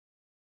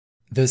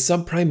The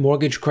subprime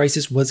mortgage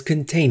crisis was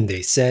contained,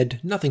 they said.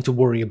 Nothing to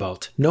worry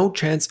about. No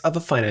chance of a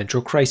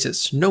financial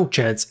crisis. No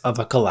chance of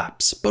a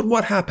collapse. But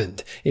what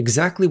happened?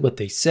 Exactly what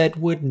they said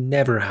would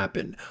never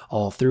happen.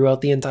 All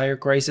throughout the entire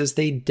crisis,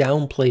 they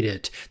downplayed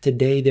it.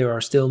 Today, there are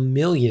still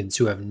millions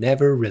who have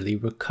never really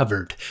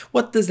recovered.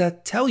 What does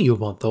that tell you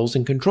about those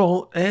in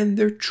control and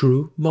their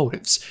true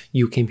motives?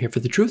 You came here for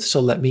the truth, so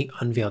let me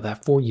unveil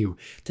that for you.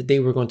 Today,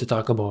 we're going to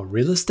talk about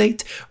real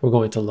estate. We're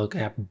going to look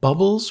at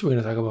bubbles. We're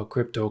going to talk about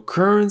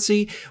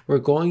cryptocurrency. We're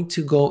going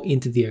to go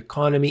into the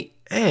economy,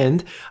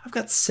 and I've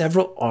got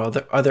several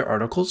other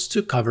articles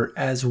to cover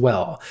as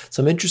well.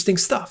 Some interesting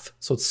stuff.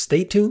 So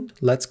stay tuned.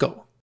 Let's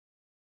go.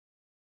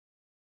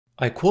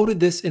 I quoted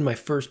this in my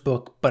first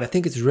book, but I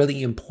think it's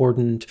really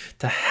important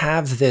to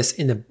have this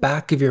in the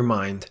back of your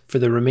mind for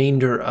the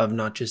remainder of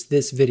not just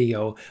this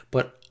video,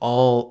 but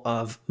all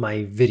of my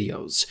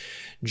videos.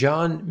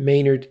 John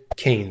Maynard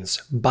Keynes: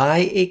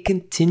 by a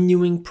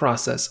continuing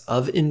process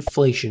of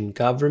inflation,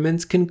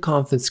 governments can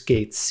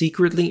confiscate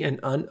secretly and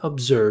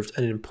unobserved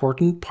an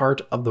important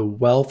part of the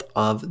wealth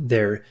of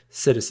their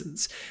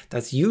citizens.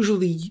 That's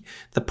usually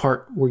the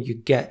part where you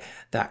get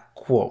that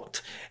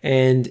quote.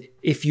 And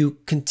if you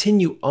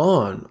continue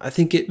on, I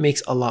think it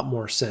makes a lot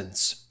more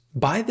sense.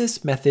 By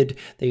this method,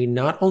 they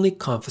not only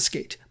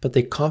confiscate, but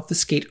they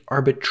confiscate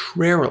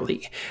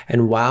arbitrarily.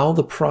 And while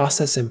the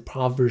process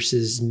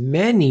impoverishes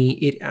many,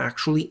 it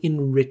actually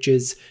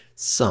enriches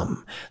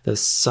some. The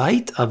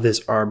sight of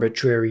this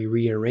arbitrary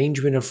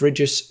rearrangement of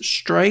riches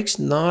strikes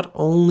not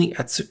only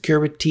at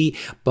security,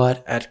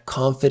 but at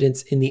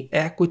confidence in the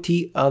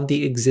equity of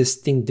the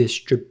existing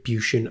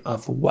distribution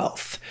of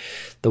wealth.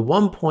 The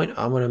one point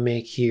I want to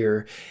make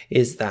here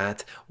is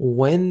that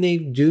when they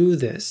do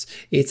this,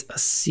 it's a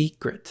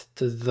secret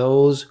to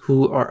those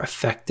who are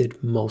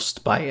affected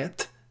most by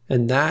it.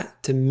 And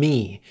that, to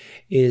me,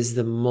 is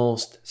the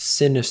most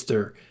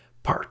sinister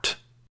part.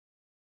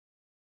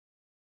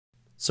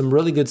 Some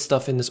really good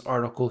stuff in this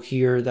article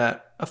here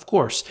that, of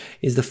course,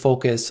 is the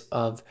focus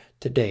of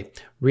today.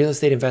 Real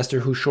estate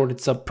investor who shorted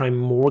subprime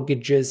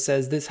mortgages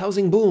says this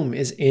housing boom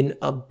is in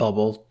a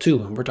bubble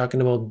too. And we're talking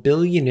about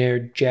billionaire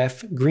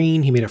Jeff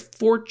Green. He made a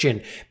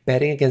fortune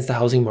betting against the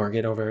housing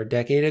market over a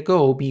decade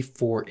ago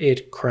before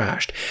it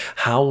crashed.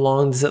 How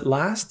long does it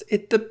last?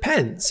 It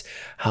depends.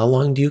 How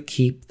long do you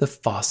keep the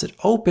faucet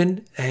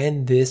open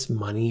and this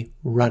money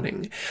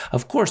running?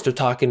 Of course, they're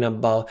talking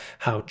about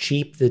how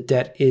cheap the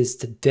debt is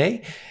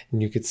today.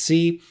 And you could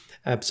see,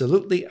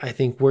 absolutely, I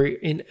think we're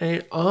in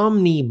an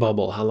omni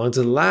bubble. How long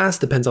does it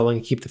last? Depends how long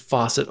you keep the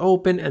faucet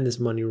open and this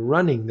money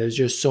running. There's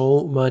just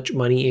so much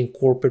money in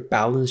corporate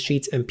balance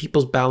sheets and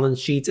people's balance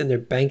sheets and their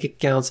bank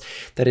accounts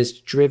that has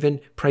driven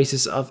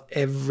prices of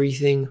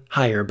everything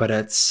higher. But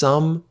at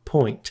some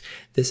point,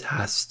 this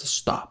has to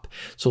stop.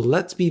 So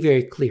let's be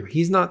very clear.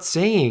 He's not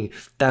saying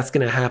that's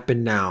going to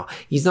happen now.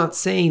 He's not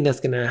saying that's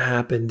going to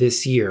happen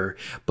this year,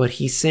 but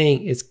he's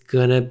saying it's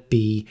going to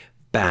be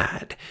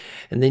bad.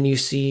 And then you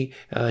see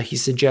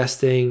he's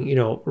suggesting,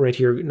 right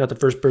here, not the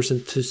first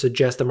person to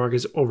suggest the market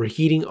is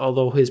overheating,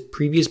 although his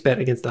previous bet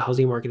against the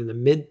housing market in the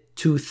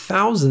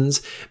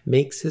mid-2000s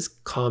makes his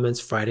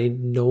comments Friday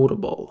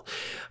notable.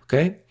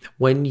 Okay,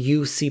 when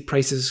you see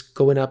prices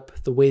going up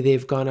the way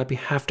they've gone up, you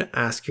have to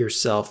ask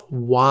yourself,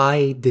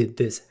 why did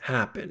this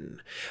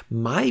happen?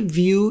 My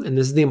view, and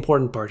this is the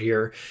important part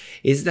here,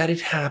 is that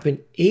it happened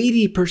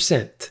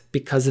 80%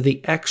 because of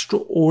the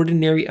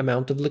extraordinary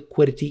amount of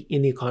liquidity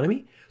in the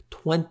economy,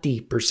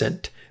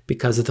 20%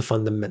 because of the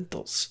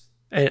fundamentals.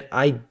 And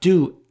I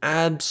do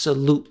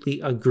absolutely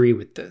agree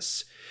with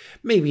this.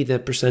 Maybe the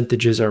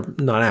percentages are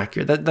not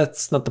accurate.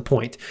 That's not the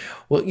point.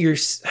 What you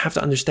have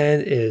to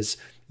understand is,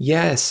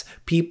 yes,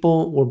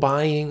 people were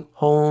buying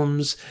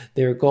homes.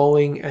 They're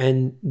going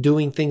and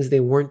doing things they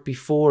weren't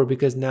before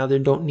because now they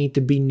don't need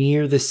to be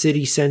near the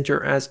city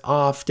center as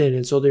often.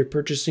 And so they're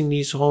purchasing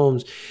these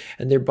homes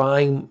and they're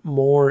buying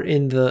more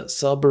in the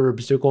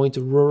suburbs. They're going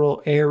to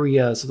rural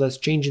areas. So that's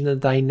changing the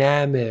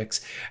dynamics.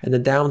 And the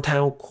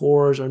downtown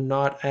cores are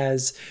not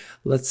as,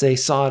 let's say,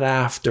 sought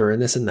after and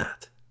this and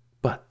that.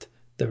 But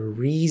the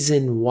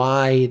reason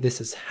why this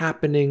is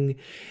happening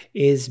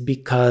is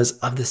because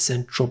of the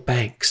central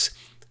banks.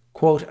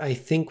 Quote, I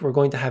think we're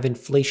going to have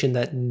inflation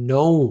that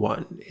no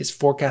one is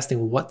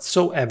forecasting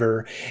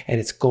whatsoever, and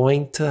it's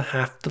going to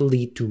have to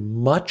lead to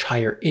much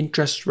higher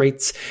interest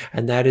rates,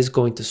 and that is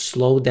going to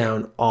slow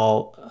down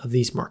all of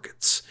these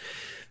markets.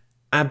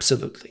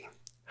 Absolutely.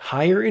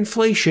 Higher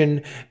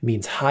inflation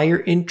means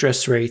higher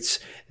interest rates.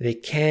 They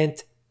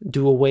can't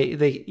do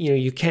away,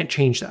 you can't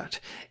change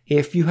that.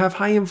 If you have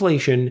high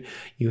inflation,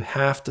 you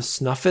have to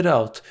snuff it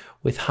out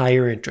with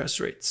higher interest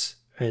rates.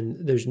 And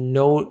there's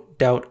no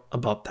doubt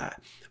about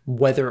that.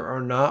 Whether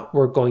or not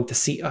we're going to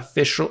see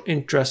official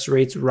interest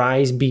rates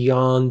rise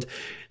beyond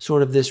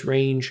sort of this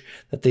range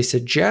that they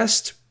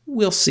suggest,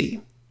 we'll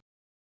see.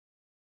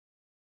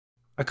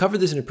 I covered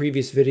this in a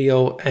previous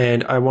video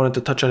and I wanted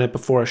to touch on it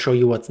before I show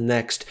you what's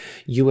next.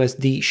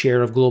 USD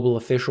share of global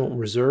official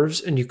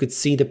reserves, and you could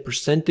see the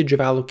percentage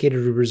of allocated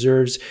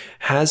reserves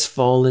has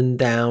fallen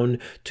down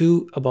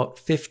to about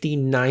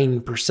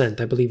 59%,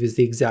 I believe is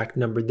the exact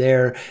number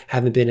there.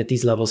 Haven't been at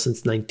these levels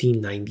since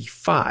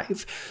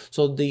 1995.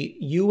 So the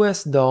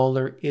US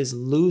dollar is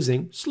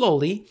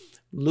slowly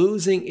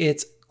losing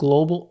its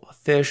global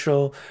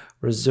official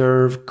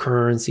reserve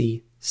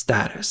currency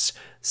status.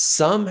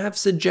 Some have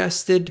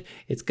suggested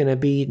it's going to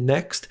be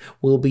next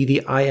will be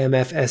the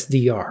IMF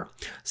SDR.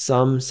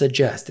 Some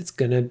suggest it's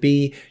going to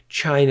be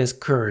China's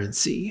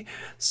currency.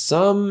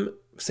 Some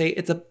say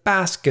it's a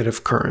basket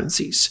of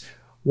currencies.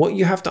 What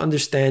you have to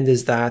understand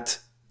is that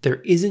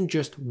there isn't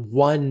just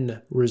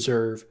one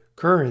reserve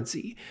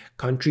currency.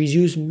 Countries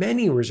use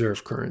many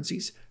reserve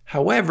currencies.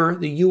 However,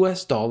 the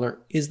US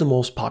dollar is the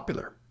most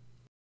popular.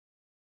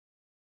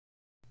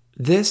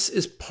 This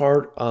is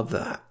part of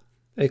that.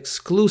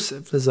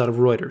 Exclusive, this is out of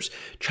Reuters.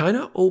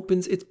 China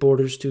opens its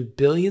borders to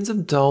billions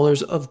of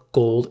dollars of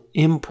gold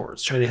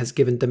imports. China has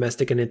given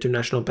domestic and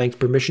international banks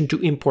permission to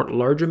import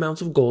large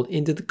amounts of gold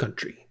into the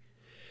country.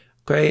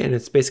 Okay, and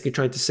it's basically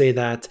trying to say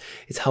that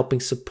it's helping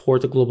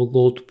support the global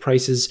gold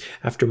prices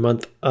after a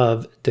month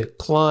of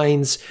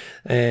declines,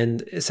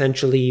 and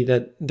essentially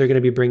that they're going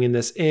to be bringing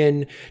this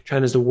in.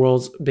 China's the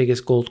world's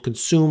biggest gold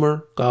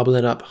consumer,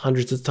 gobbling up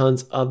hundreds of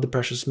tons of the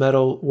precious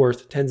metal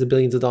worth tens of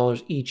billions of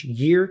dollars each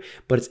year,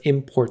 but its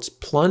imports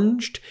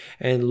plunged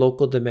and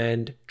local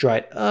demand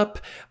dried up.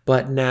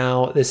 But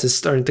now this is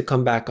starting to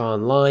come back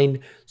online,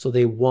 so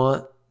they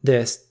want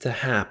this to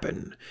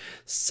happen.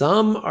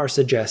 Some are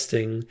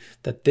suggesting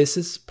that this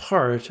is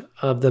part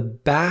of the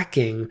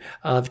backing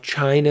of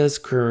China's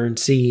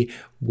currency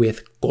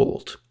with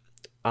gold.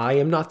 I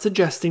am not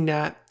suggesting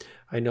that.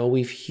 I know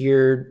we've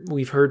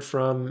heard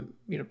from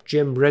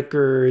Jim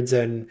Rickards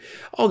and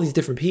all these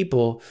different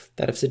people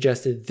that have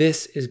suggested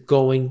this is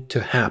going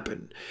to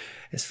happen.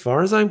 As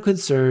far as I'm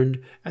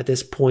concerned, at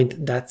this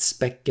point, that's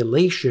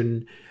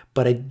speculation,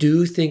 but I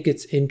do think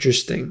it's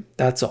interesting.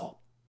 That's all.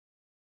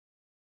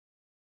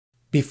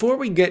 Before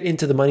we get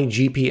into the money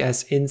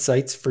GPS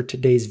insights for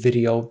today's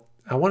video,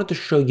 I wanted to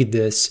show you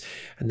this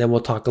and then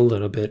we'll talk a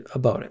little bit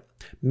about it.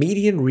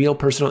 Median real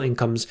personal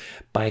incomes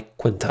by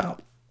quintile.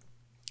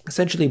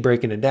 Essentially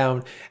breaking it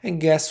down, and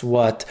guess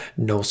what?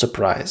 No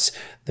surprise.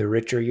 The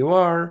richer you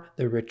are,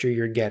 the richer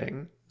you're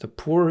getting. The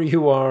poorer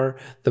you are,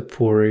 the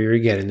poorer you're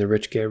getting. The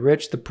rich get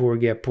rich, the poor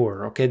get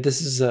poorer. Okay,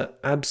 this is an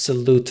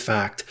absolute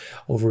fact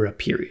over a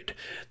period.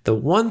 The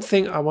one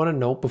thing I want to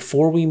note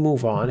before we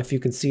move on, if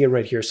you can see it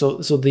right here. So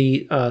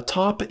the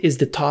top is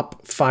the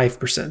top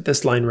 5%,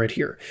 this line right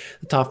here.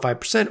 The top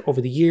 5%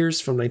 over the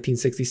years from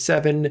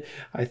 1967.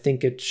 I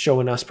think it's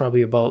showing us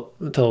probably about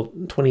until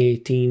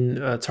 2018.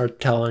 It's hard to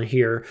tell on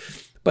here,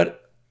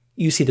 but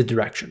you see the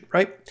direction,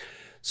 right?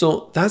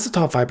 So that's the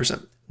top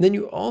 5%. Then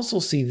you also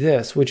see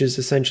this, which is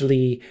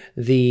essentially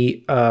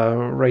the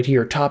right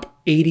here,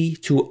 top 80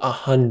 to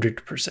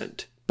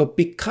 100%. But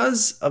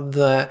because of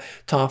the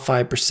top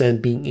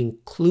 5% being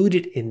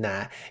included in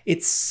that,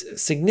 it's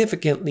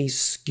significantly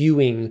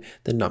skewing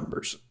the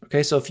numbers.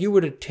 Okay, so if you were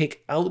to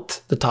take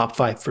out the top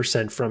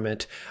 5% from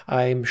it,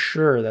 I'm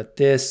sure that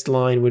this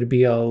line would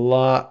be a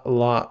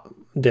lot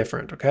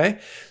different. Okay,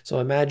 so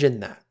imagine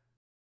that.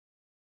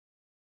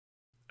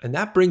 And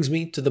that brings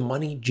me to the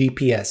money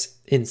GPS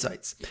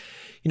insights.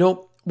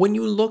 When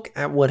you look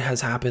at what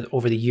has happened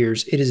over the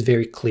years, it is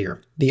very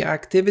clear. The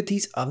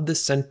activities of the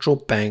central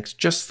banks,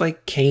 just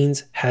like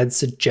Keynes had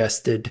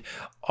suggested,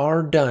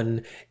 are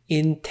done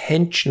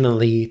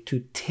intentionally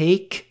to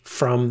take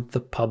from the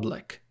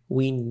public.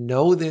 We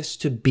know this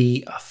to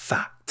be a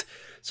fact.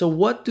 So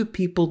what do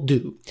people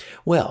do?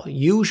 Well,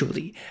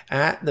 usually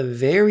at the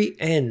very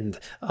end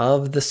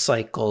of the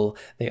cycle,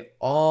 they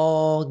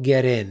all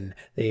get in.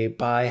 They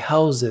buy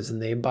houses and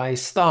they buy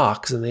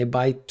stocks and they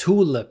buy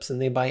tulips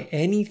and they buy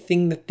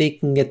anything that they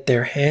can get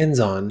their hands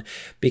on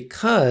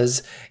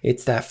because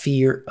it's that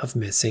fear of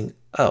missing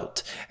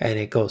out. And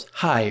it goes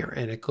higher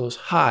and it goes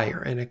higher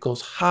and it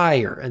goes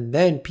higher. And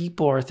then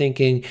people are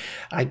thinking,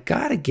 I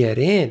gotta get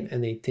in.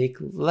 And they take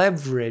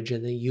leverage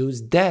and they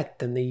use debt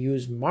and they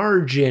use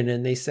margin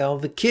and they sell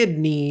the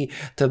kidney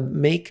to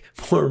make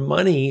more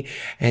money.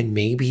 And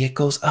maybe it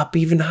goes up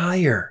even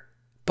higher.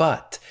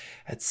 But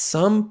at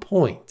some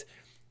point,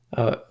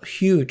 a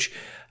huge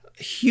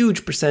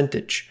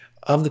percentage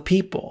of the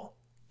people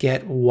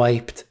get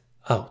wiped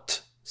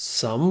out.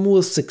 Some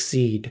will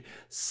succeed,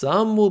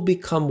 some will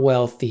become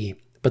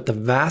wealthy, but the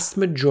vast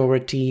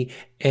majority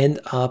end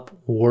up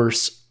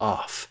worse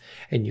off.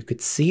 And you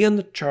could see on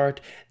the chart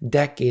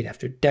decade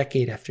after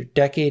decade after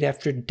decade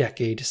after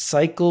decade,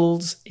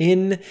 cycles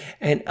in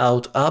and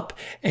out, up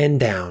and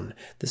down.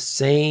 The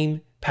same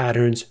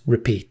patterns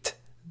repeat.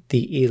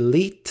 The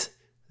elite,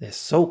 the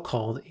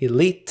so-called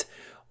elite,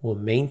 will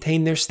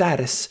maintain their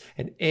status,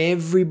 and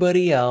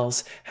everybody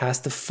else has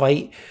to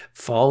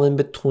fall in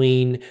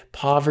between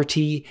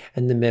poverty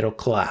and the middle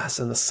class.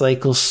 And the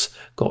cycles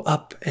go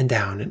up and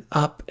down and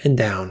up and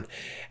down.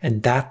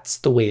 And that's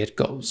the way it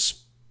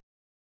goes.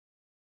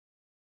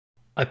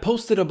 I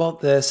posted about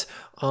this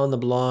on the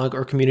blog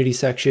or community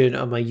section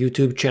of my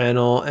YouTube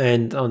channel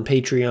and on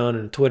Patreon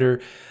and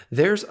Twitter.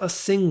 There's a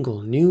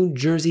single New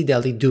Jersey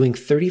deli doing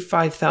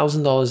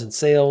 $35,000 in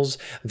sales,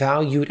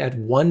 valued at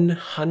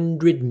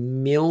 $100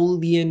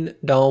 million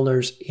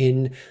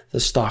in the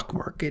stock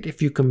market, if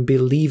you can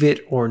believe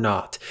it or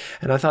not.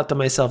 And I thought to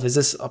myself, is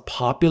this a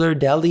popular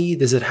deli?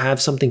 Does it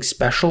have something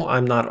special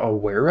I'm not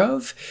aware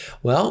of?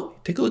 Well,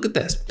 take a look at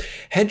this.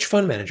 Hedge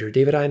fund manager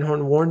David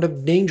Einhorn warned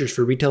of dangers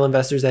for retail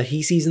investors that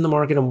he sees in the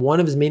market, and one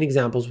of his main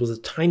examples was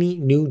a tiny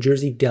New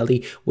Jersey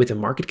deli with a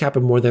market cap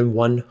of more than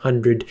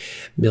 $100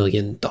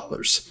 million.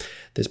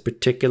 This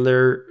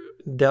particular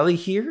deli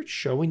here,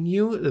 showing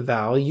you the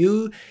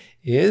value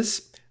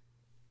is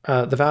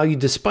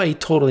despite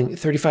totaling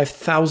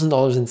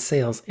 $35,000 in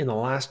sales in the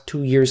last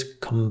 2 years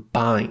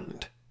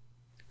combined.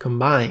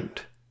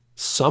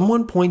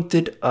 Someone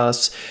pointed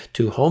us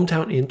to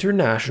Hometown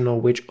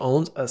International, which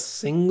owns a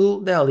single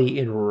deli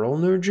in rural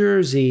New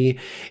Jersey.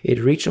 It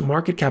reached a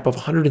market cap of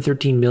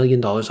 $113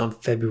 million on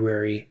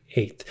February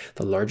 8th.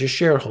 The largest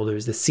shareholder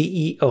is the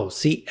CEO,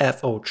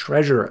 CFO,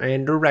 treasurer,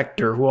 and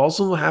director, who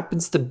also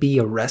happens to be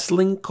a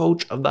wrestling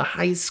coach of the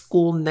high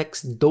school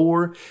next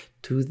door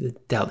to the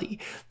deli.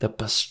 The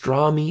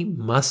pastrami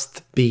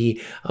must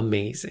be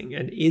amazing.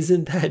 And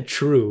isn't that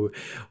true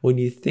when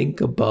you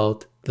think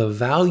about the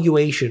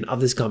valuation of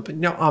this company?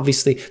 Now,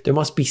 obviously, there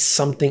must be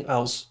something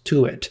else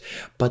to it,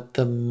 but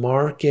the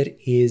market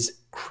is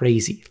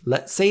crazy.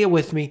 Let's say it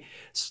with me.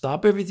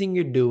 Stop everything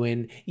you're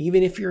doing.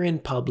 Even if you're in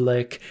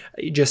public,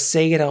 just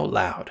say it out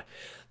loud.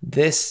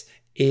 This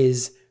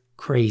is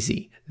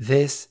crazy.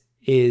 This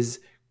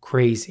is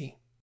crazy.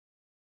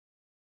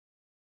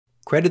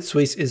 Credit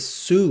Suisse is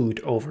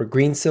sued over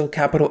Greensill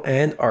Capital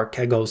and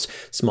Archegos.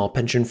 Small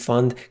pension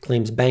fund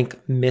claims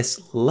bank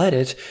misled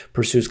it,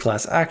 pursues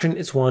class action.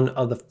 It's one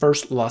of the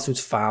first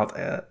lawsuits filed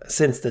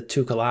since the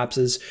two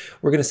collapses.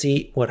 We're going to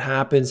see what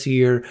happens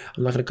here.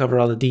 I'm not going to cover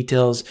all the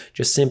details,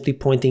 just simply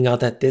pointing out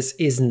that this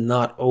is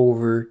not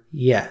over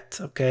yet.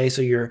 Okay,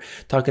 so you're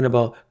talking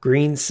about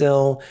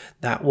Greensill.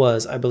 That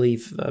was, I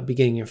believe,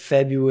 beginning in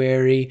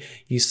February.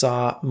 You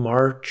saw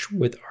March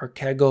with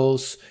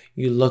Archegos.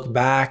 You look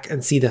back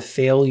and see the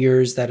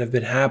failures that have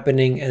been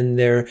happening, and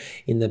they're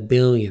in the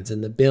billions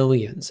and the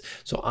billions.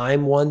 So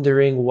I'm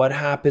wondering what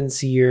happens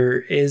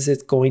here. Is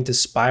it going to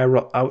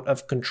spiral out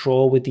of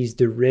control with these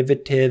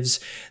derivatives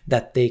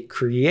that they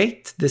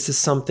create? This is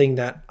something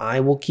that I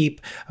will keep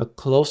a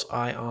close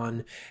eye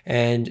on,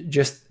 and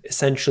just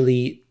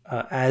essentially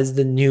as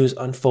the news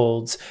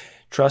unfolds,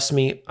 trust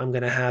me, I'm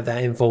going to have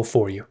that info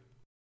for you.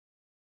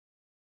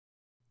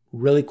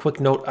 Really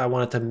quick note I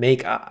wanted to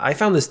make. I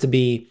found this to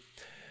be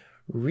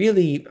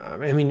really,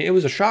 I mean, it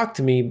was a shock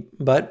to me,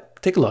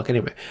 but take a look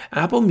anyway.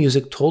 Apple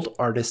Music told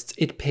artists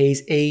it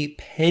pays a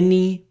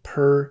penny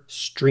per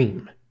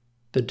stream.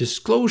 The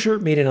disclosure,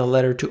 made in a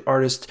letter to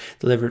artists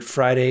delivered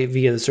Friday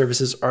via the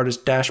service's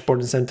artist dashboard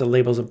and sent to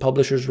labels and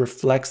publishers,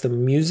 reflects the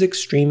music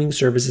streaming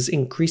service's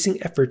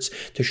increasing efforts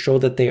to show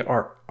that they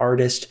are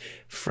artist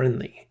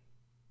friendly.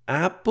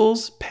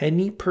 Apple's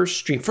penny per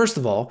stream. First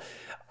of all,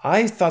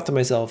 I thought to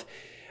myself,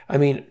 I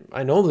mean,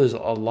 I know there's a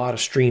lot of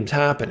streams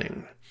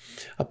happening.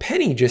 A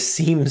penny just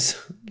seems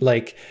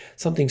like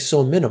something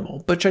so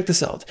minimal. But check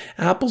this out.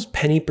 Apple's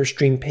penny per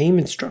stream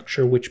payment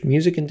structure, which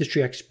music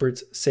industry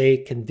experts say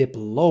can dip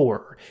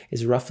lower,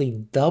 is roughly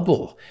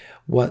double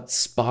what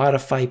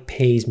Spotify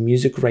pays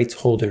music rights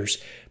holders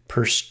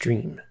per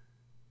stream.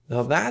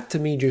 Now that to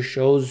me just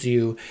shows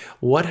you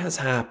what has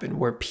happened,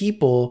 where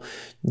people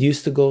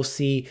used to go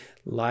see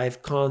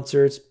live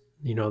concerts.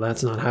 You know,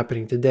 that's not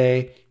happening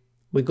today.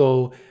 We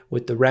go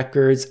with the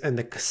records and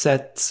the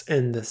cassettes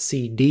and the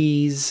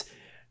CDs.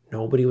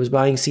 Nobody was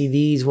buying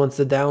CDs once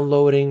the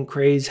downloading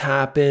craze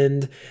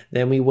happened.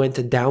 Then we went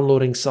to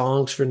downloading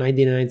songs for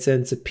 99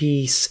 cents a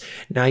piece.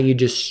 Now you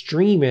just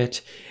stream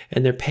it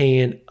and they're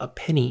paying a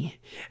penny.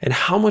 And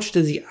how much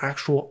does the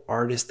actual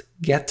artist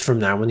get from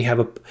that when you have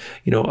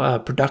a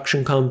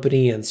production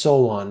company and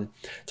so on?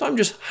 So I'm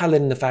just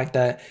highlighting the fact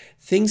that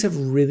things have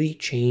really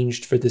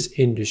changed for this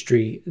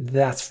industry.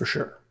 That's for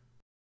sure.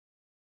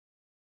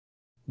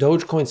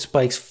 Dogecoin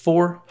spikes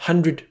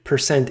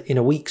 400% in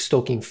a week,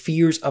 stoking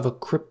fears of a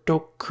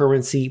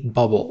cryptocurrency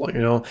bubble.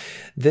 You know,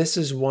 this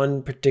is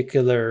one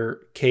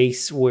particular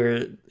case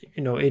where,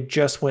 you know, it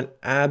just went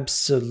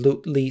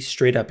absolutely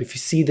straight up. If you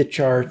see the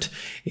chart,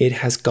 it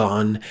has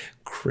gone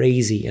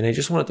crazy. And I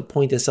just wanted to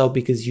point this out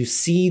because you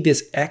see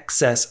this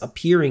excess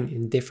appearing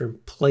in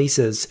different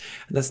places,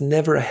 and that's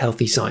never a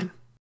healthy sign.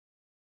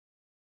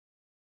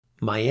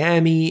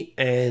 Miami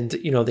and,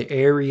 you know, the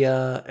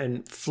area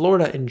and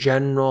Florida in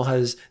general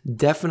has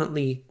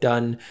definitely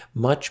done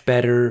much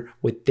better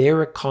with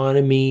their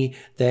economy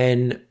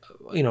than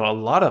a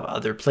lot of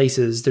other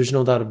places. There's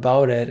no doubt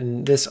about it.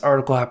 And this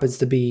article happens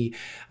to be,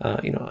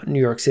 New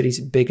York City's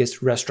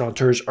biggest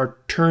restaurateurs are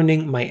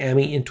turning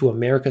Miami into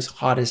America's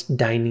hottest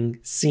dining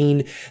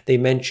scene. They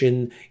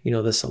mention,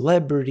 the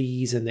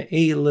celebrities and the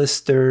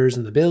A-listers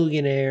and the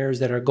billionaires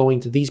that are going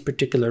to these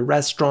particular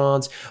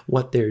restaurants,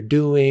 what they're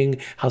doing,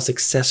 how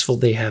successful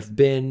they have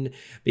been,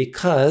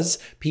 because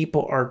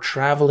people are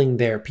traveling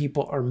there,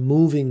 people are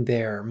moving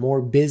there,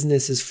 more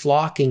business is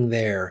flocking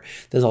there.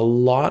 There's a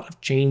lot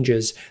of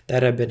changes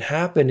that have been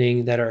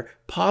happening that are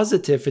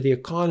positive for the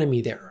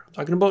economy there. I'm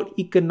talking about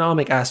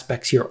economic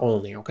aspects here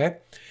only, okay?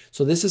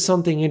 So this is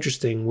something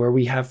interesting where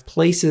we have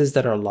places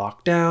that are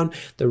locked down,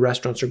 the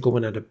restaurants are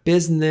going out of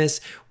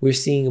business. We're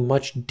seeing a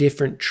much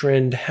different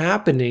trend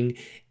happening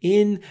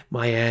in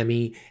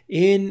Miami,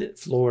 in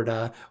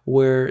Florida,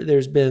 where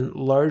there's been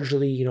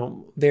largely,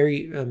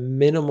 very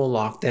minimal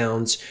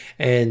lockdowns.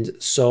 And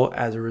so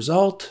as a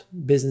result,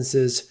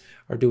 businesses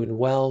are doing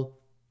well.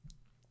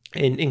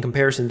 And in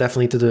comparison,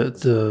 definitely to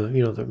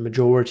the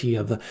majority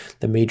of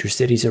the major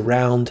cities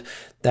around,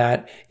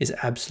 that is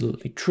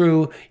absolutely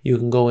true. You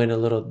can go in a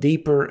little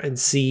deeper and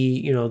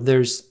see,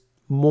 there's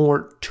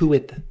more to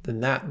it than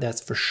that.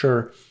 That's for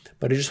sure.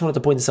 But I just wanted to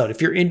point this out. If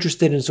you're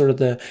interested in sort of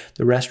the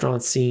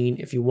restaurant scene,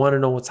 if you want to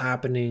know what's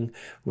happening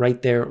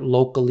right there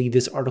locally,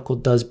 this article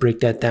does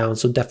break that down.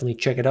 So definitely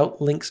check it out.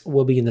 Links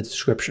will be in the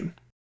description.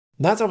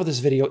 That's all for this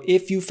video.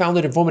 If you found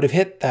it informative,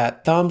 hit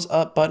that thumbs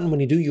up button.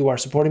 When you do, you are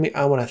supporting me.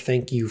 I want to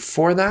thank you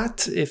for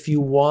that. If you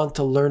want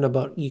to learn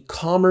about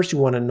e-commerce, you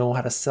want to know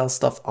how to sell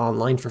stuff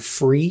online for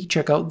free,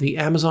 check out the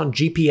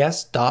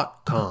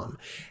AmazonGPS.com.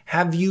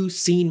 Have you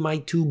seen my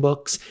 2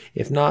 books?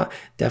 If not,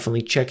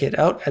 definitely check it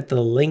out at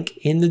the link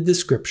in the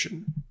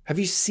description. Have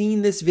you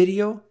seen this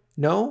video?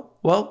 No?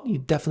 Well, you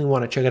definitely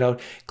want to check it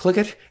out. Click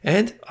it,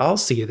 and I'll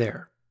see you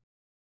there.